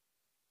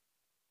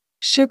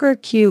Sugar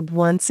cube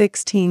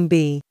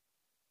 116B.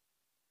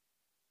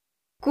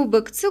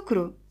 Кубик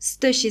цукру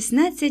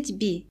 116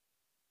 бі.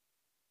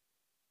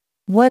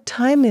 What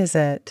time is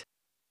it?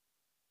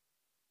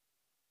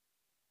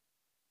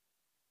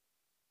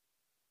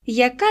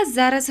 Яка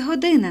зараз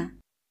година?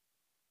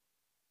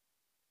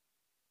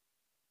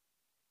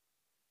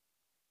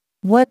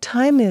 What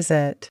time is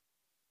it?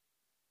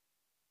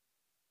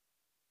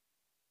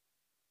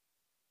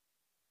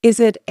 Is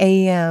it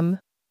AM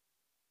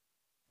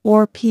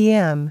or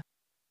PM?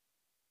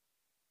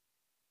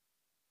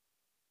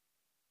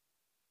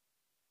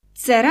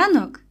 Це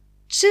ранок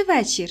чи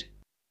вечір?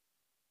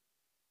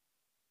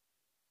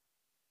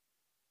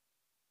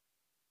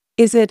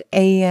 Is it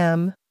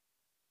AM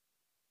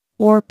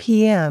or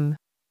PM?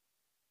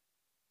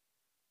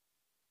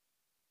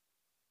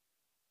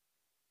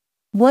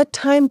 What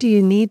time do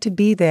you need to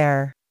be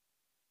there?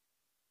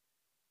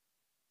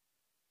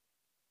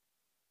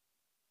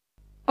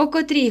 О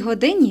котрій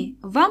годині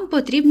вам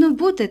потрібно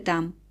бути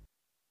там?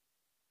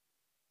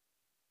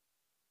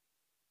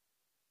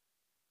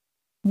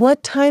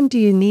 What time do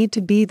you need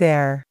to be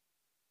there?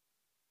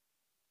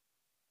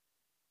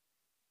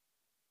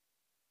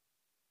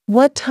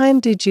 What time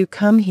did you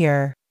come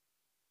here?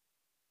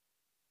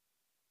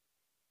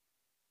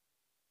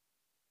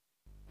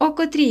 О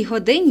котрій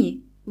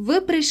годині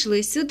ви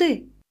прийшли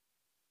сюди?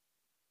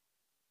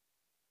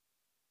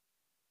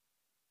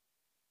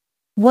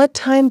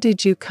 What time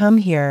did you come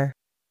here?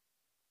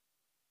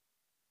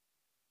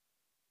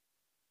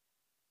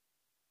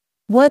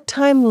 What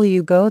time will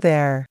you go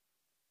there?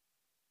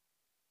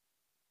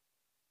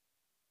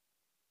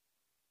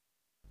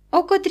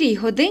 О котрій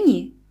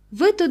годині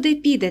ви туди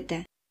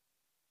підете?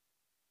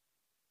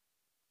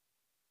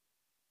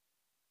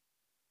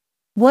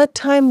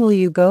 What time will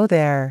you go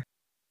there?